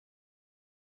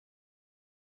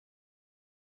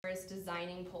as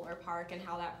designing Polar Park and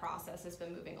how that process has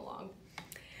been moving along?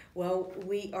 Well,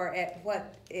 we are at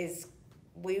what is,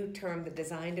 we term the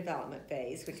design development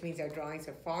phase, which means our drawings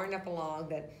are far enough along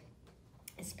that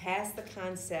it's past the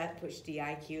concept which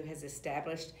DIQ has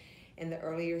established in the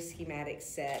earlier schematic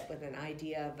set with an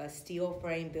idea of a steel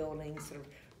frame building, sort of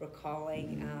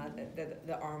recalling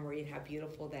the armory and how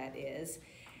beautiful that is.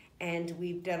 And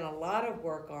we've done a lot of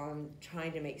work on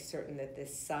trying to make certain that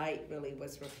this site really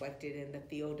was reflected in the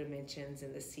field dimensions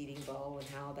and the seating bowl and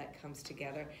how that comes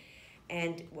together.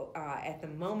 And at the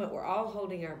moment, we're all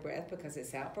holding our breath because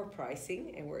it's out for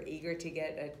pricing, and we're eager to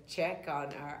get a check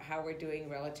on how we're doing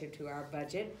relative to our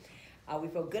budget. We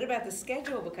feel good about the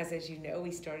schedule because, as you know,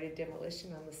 we started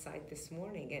demolition on the site this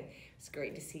morning, and it's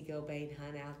great to see Gilbane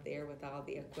Hunt out there with all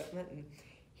the equipment and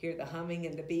hear the humming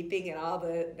and the beeping and all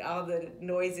the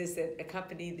noises that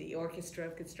accompany the orchestra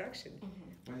of construction.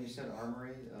 Mm-hmm. When you said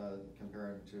armory,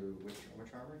 comparing to which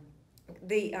armory?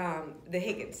 The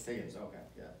Higgins. Higgins, okay,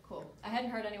 yeah. Cool. I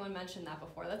hadn't heard anyone mention that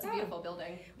before. That's a beautiful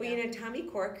building. Well, you know, Tommy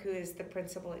Cork, who is the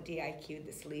principal at DIQ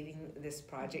that's leading this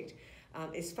project,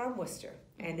 is from Worcester,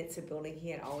 and it's a building he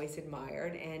had always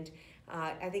admired. And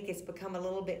I think it's become a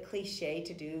little bit cliche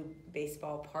to do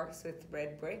baseball parks with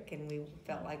red brick, and we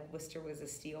felt like Worcester was a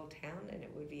steel town, and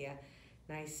it would be a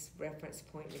nice reference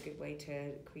point and a good way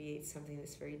to create something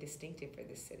that's very distinctive for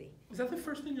this city. Is that the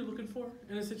first thing you're looking for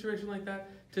in a situation like that?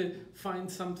 To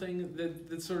find something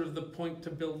that's sort of the point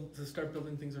to start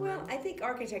building things around? Well, I think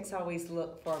architects always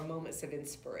look for moments of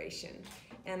inspiration.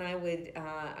 And I would,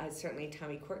 certainly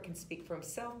Tommy Quirk can speak for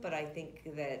himself, but I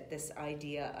think that this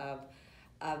idea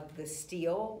of the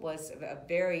steel was a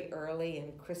very early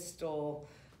and crystal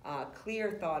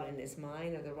clear thought in his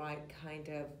mind of the right kind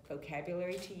of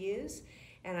vocabulary to use.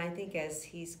 And I think as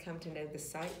he's come to know the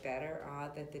site better,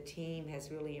 that the team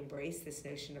has really embraced this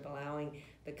notion of allowing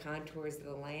the contours of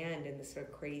the land and the sort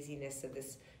of craziness of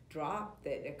this drop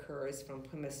that occurs from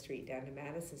Plymouth Street down to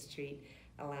Madison Street,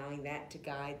 allowing that to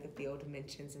guide the field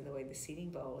dimensions and the way the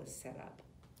seating bowl is set up.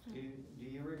 Do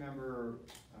you remember,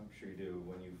 I'm sure you do,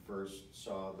 when you first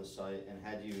saw the site, and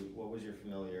what was your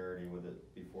familiarity with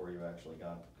it before you actually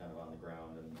got kind of on the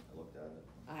ground and looked at it?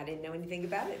 I didn't know anything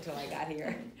about it until I got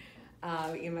here.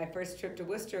 My first trip to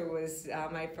Worcester was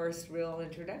my first real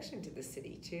introduction to the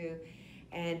city too.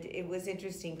 And it was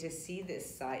interesting to see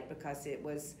this site because it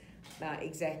was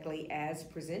exactly as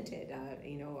presented.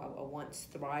 A once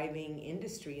thriving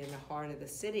industry in the heart of the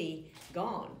city,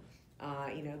 gone.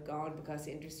 Gone because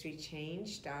industry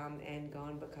changed, and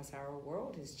gone because our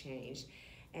world has changed.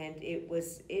 And it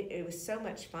was so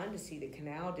much fun to see the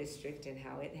Canal District and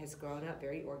how it has grown up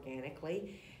very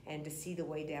organically, and to see the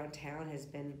way downtown has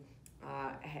been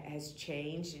has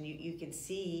changed. And you can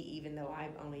see, even though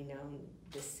I've only known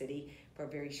this city for a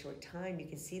very short time, you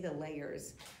can see the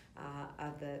layers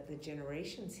of the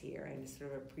generations here, and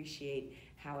sort of appreciate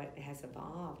how it has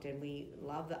evolved. And we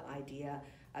love the idea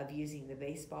of using the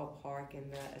baseball park and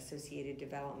the associated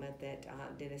development that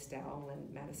Dennis Dowell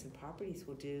and Madison Properties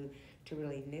will do to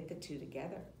really knit the two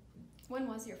together. When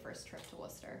was your first trip to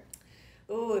Worcester?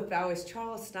 Oh, if I was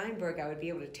Charles Steinberg, I would be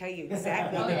able to tell you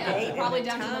exactly the yeah, date probably and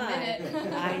the down time. to the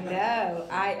minute. I know.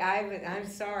 I'm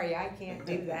sorry, I can't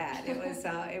do that.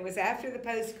 It was after the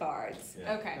postcards.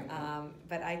 Yeah. Okay.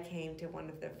 But I came to one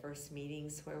of the first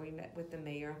meetings where we met with the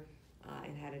mayor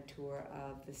and had a tour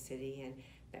of the city and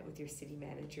met with your city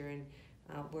manager, and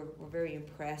we're very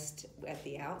impressed at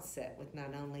the outset with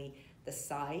not only the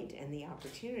site and the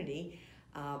opportunity,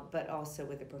 but also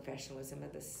with the professionalism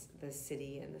of the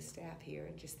city and the staff here,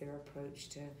 and just their approach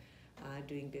to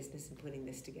doing business and putting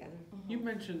this together. You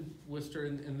mentioned Worcester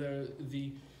and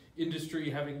the industry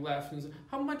having left.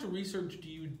 How much research do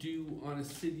you do on a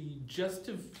city just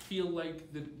to feel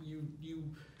like that you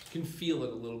can feel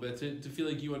it a little bit, to feel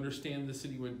like you understand the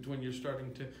city when you're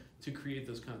starting to create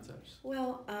those concepts?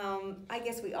 Well, I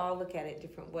guess we all look at it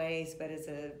different ways, but as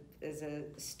a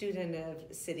student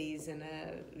of cities and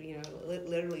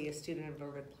literally a student of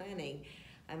urban planning,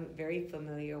 I'm very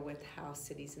familiar with how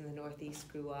cities in the Northeast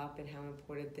grew up and how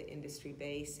important the industry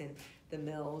base and the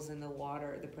mills and the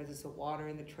water, the presence of water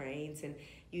in the trains, and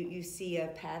you see a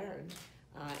pattern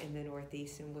in the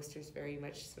Northeast, and Worcester's very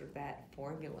much sort of that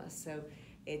formula. So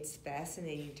it's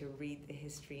fascinating to read the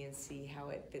history and see how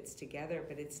it fits together,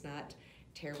 but it's not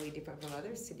terribly different from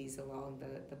other cities along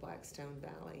the Blackstone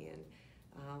Valley,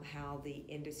 and how the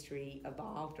industry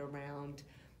evolved around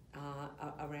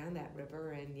that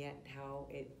river, and yet how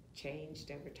it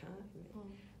changed over time.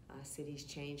 Cities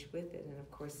change with it, and of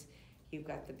course you've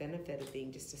got the benefit of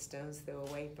being just a stone's throw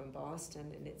away from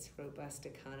Boston and its robust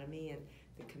economy and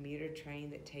the commuter train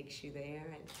that takes you there,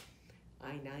 and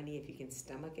I-90 if you can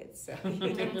stomach it. So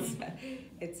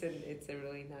it's a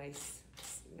really nice.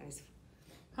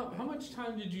 How much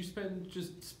time did you spend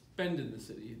in the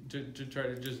city to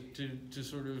try to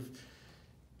sort of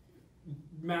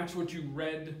match what you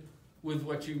read with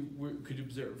what you could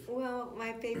observe? Well,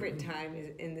 my favorite time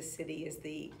in the city is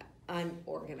the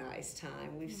unorganized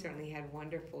time. We've certainly had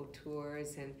wonderful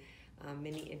tours and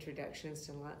many introductions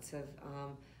to lots of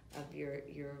your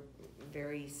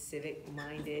very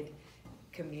civic-minded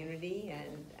community,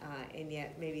 and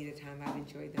yet maybe the time I've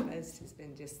enjoyed the most has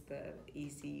been just the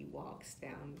easy walks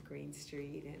down Green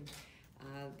Street and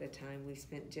the time we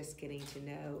spent just getting to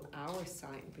know our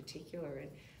site in particular and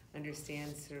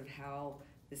understand sort of how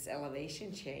this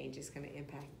elevation change is going to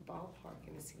impact the ballpark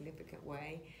in a significant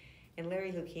way. And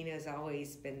Larry Lucchino has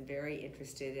always been very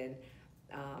interested in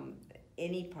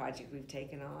any project we've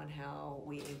taken on, how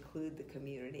we include the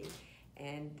community.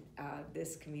 And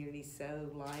this community is so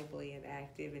lively and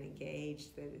active and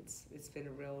engaged that it's been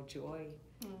a real joy.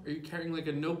 Are you carrying like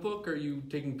a notebook? Are you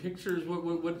taking pictures?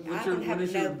 I don't have a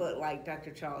notebook like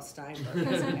Dr. Charles Steinberg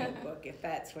has a notebook, if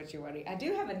that's what you're wondering. I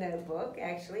do have a notebook,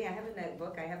 actually. I have a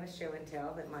notebook. I have a show and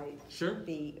tell that might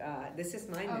be, this is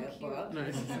my notebook.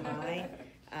 Nice. This is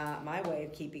my way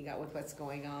of keeping up with what's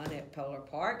going on at Polar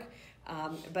Park.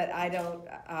 But I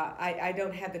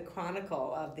don't have the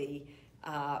chronicle of the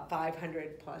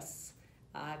 500 plus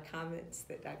comments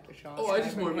that Dr. Shaw. Oh, I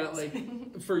just more about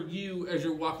like for you as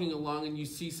you're walking along and you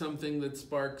see something that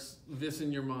sparks this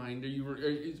in your mind.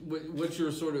 What's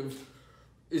your sort of?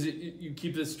 Is it you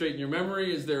keep this straight in your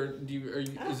memory? Is there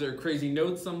is there a crazy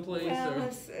note someplace? Well, or?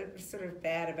 I'm sort of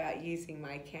bad about using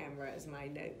my camera as my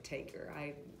note taker.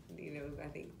 I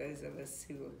think those of us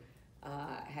who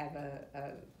have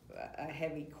a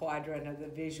heavy quadrant of the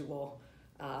visual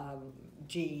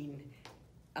gene.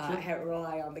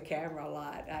 Rely on the camera a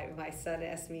lot. My son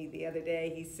asked me the other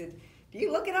day, he said, "Do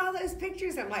you look at all those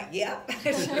pictures?" I'm like, "Yep,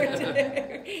 I sure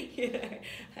do."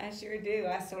 I sure do.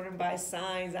 I sort them by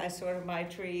signs, I sort them by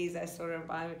trees, I sort them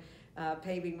by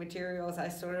paving materials, I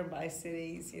sort them by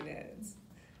cities.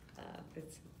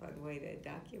 It's a fun way to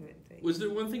document things. Was there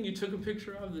one thing you took a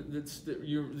picture of that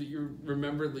you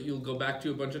remember that you'll go back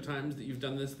to a bunch of times that you've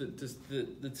done this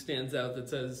that stands out that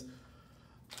says,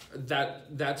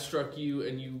 that struck you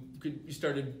and you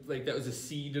started like that was a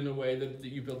seed in a way that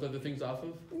you built other things off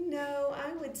of? No,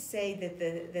 I would say that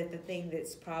the thing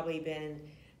that's probably been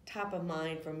top of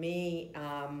mind for me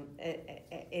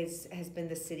has been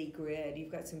the city grid.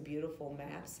 You've got some beautiful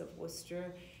maps of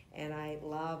Worcester, and I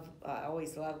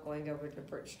always love going over to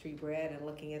Birch Tree Bread and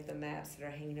looking at the maps that are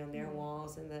hanging on their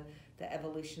walls and the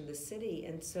evolution of the city.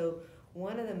 And so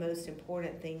one of the most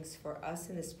important things for us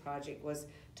in this project was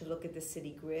to look at the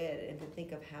city grid and to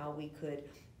think of how we could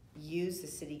use the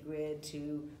city grid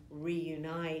to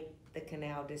reunite the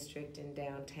Canal District and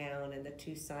downtown and the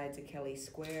two sides of Kelly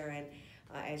Square. And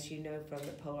as you know from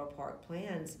the Polar Park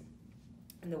plans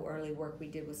and the early work we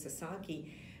did with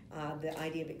Sasaki, the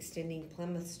idea of extending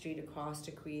Plymouth Street across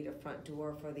to create a front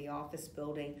door for the office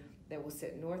building that will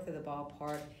sit north of the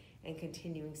ballpark and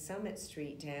continuing Summit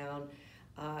Street down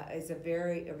is a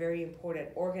very important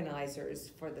organizers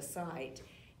for the site.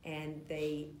 And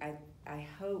I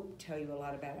hope tell you a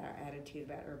lot about our attitude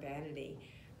about urbanity,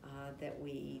 that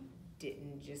we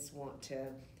didn't just want to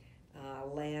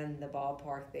land the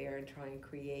ballpark there and try and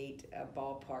create a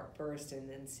ballpark first and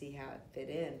then see how it fit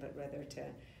in, but rather to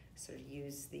sort of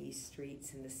use the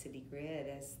streets and the city grid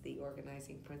as the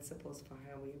organizing principles for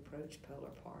how we approach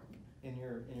Polar Park. In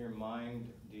your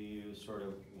mind, do you sort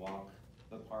of walk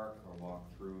the park or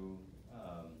walk through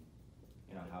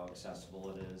how accessible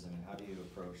it is? I mean, how do you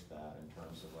approach that in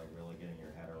terms of like really getting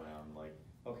your head around like,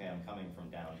 okay, I'm coming from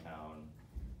downtown,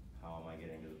 how am I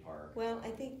getting to the park? Well, I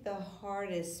think the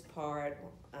hardest part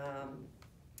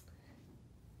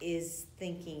is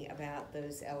thinking about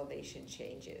those elevation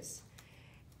changes.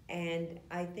 And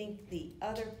I think the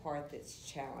other part that's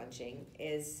challenging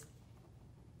is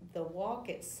the walk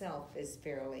itself is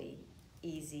fairly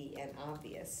easy and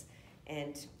obvious.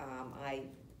 And I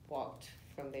walked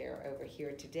from there over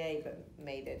here today, but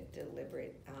made a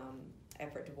deliberate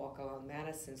effort to walk along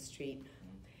Madison Street.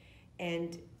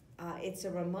 And it's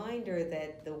a reminder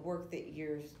that the work that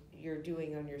you're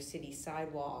doing on your city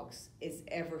sidewalks is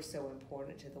ever so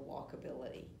important to the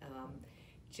walkability.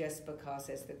 Just because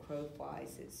as the crow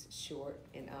flies it's short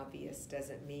and obvious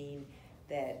doesn't mean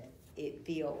that it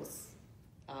feels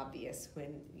obvious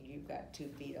when you've got 2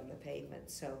 feet on the pavement.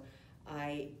 So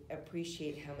I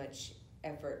appreciate how much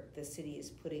effort the city is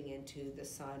putting into the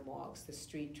sidewalks, the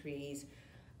street trees,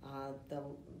 the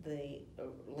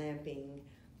lamping,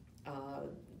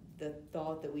 the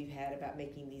thought that we've had about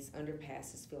making these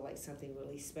underpasses feel like something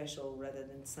really special rather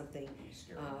than something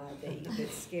Scary.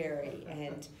 that's scary.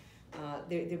 And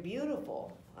they're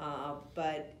beautiful,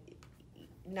 but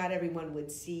not everyone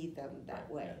would see them that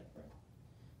way.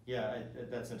 Yeah,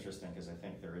 that's interesting, because I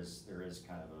think there is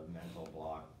kind of a mental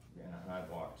block, and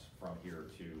I've walked from here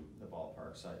to the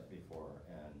ballpark site before,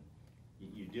 and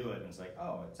you do it, and it's like,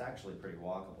 oh, it's actually pretty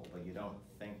walkable, but you don't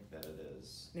think that it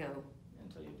is. No.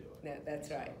 Until you do it. No, that's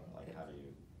so, right. Like, how do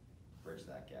you bridge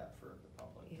that gap for the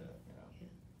public to,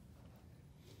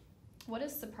 What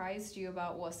has surprised you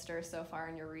about Worcester so far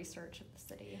in your research of the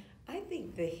city? I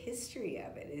think the history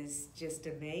of it is just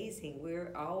amazing.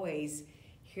 We're always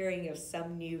hearing of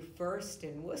some new first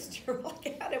in Worcester.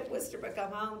 Like, how did Worcester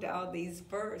become home to all these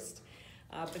firsts?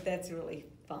 But that's really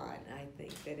fun. I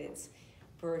think that it's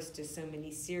first to so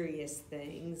many serious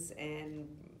things, and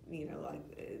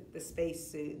like the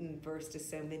spacesuit, and first to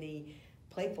so many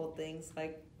playful things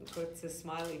like the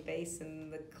smiley face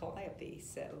and the calliope.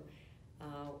 So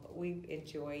we've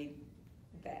enjoyed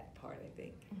that part, I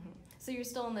think. Mm-hmm. So you're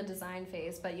still in the design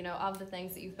phase, but of the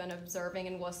things that you've been observing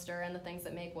in Worcester and the things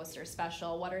that make Worcester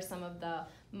special, what are some of the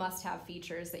must-have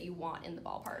features that you want in the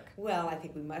ballpark? Well, I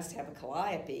think we must have a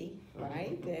calliope,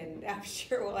 right? And I'm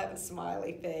sure we'll have a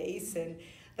smiley face, and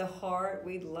the heart.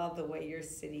 We love the way your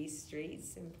city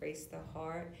streets embrace the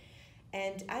heart.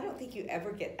 And I don't think you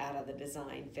ever get out of the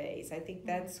design phase. I think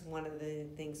that's one of the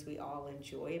things we all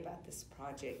enjoy about this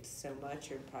project so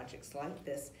much, or projects like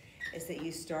this, is that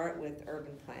you start with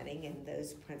urban planning and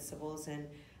those principles, and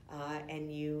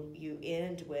you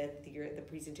end with the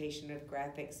presentation of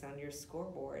graphics on your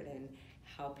scoreboard and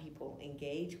how people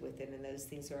engage with it. And those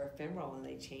things are ephemeral and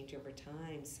they change over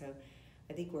time. So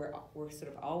I think we're sort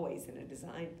of always in a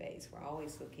design phase. We're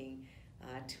always looking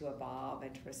to evolve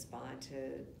and to respond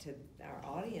to our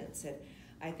audience. And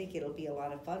I think it'll be a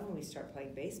lot of fun when we start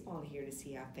playing baseball here to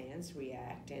see how fans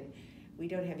react. And we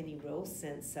don't have any real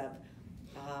sense of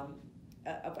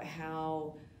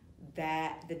how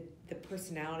the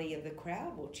personality of the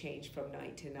crowd will change from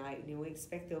night to night. We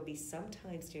expect there'll be some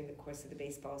times during the course of the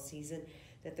baseball season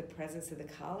that the presence of the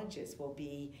colleges will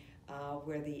be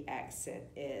where the accent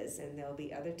is, and there'll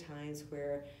be other times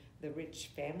where the rich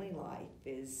family life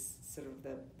is sort of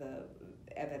the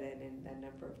evident in the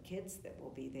number of kids that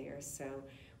will be there. So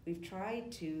we've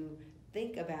tried to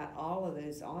think about all of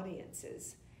those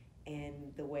audiences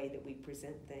and the way that we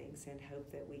present things, and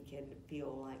hope that we can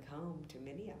feel like home to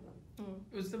many of them.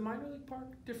 Was the minor league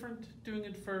park different doing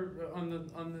it for on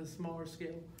the smaller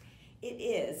scale? It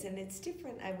is, and it's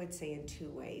different, I would say, in two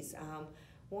ways.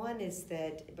 One is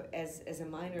that as a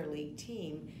minor league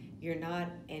team, you're not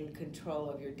in control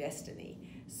of your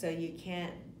destiny. So you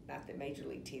can't, not that major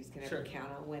league teams can ever count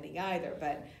on winning either,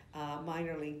 but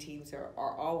minor league teams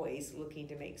are always looking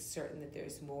to make certain that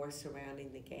there's more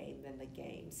surrounding the game than the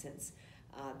game, since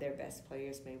their best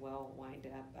players may well wind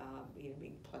up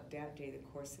being plucked out during the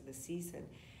course of the season.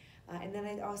 And then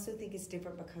I also think it's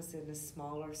different because in a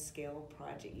smaller scale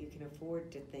project, you can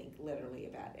afford to think literally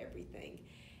about everything.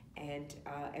 And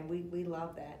we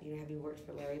love that. Having worked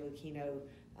for Larry Lucchino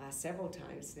several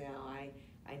times now,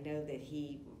 I know that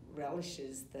he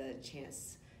relishes the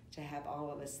chance to have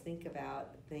all of us think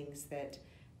about things that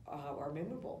are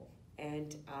memorable.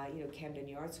 And Camden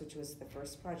Yards, which was the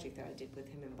first project that I did with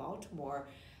him in Baltimore,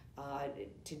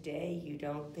 today you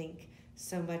don't think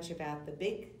so much about the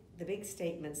big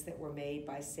statements that were made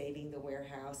by saving the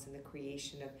warehouse and the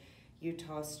creation of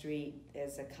Utah Street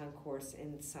as a concourse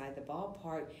inside the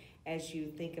ballpark, as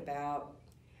you think about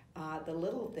the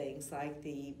little things like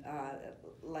the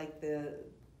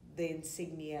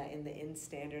insignia in the end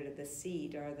standard of the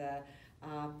seat, or the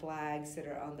flags that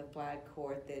are on the flag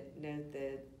court that note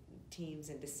the teams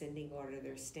in descending order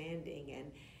they're standing.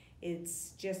 And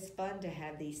it's just fun to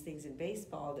have these things in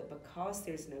baseball, that because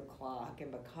there's no clock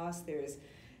and because there's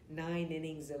 9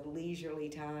 innings of leisurely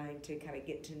time to kind of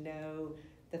get to know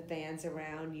the fans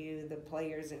around you, the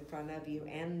players in front of you,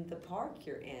 and the park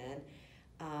you're in,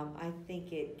 I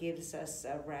think it gives us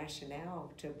a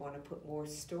rationale to want to put more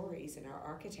stories in our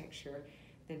architecture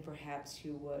than perhaps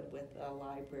you would with a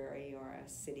library or a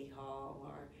city hall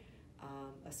or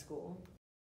a school.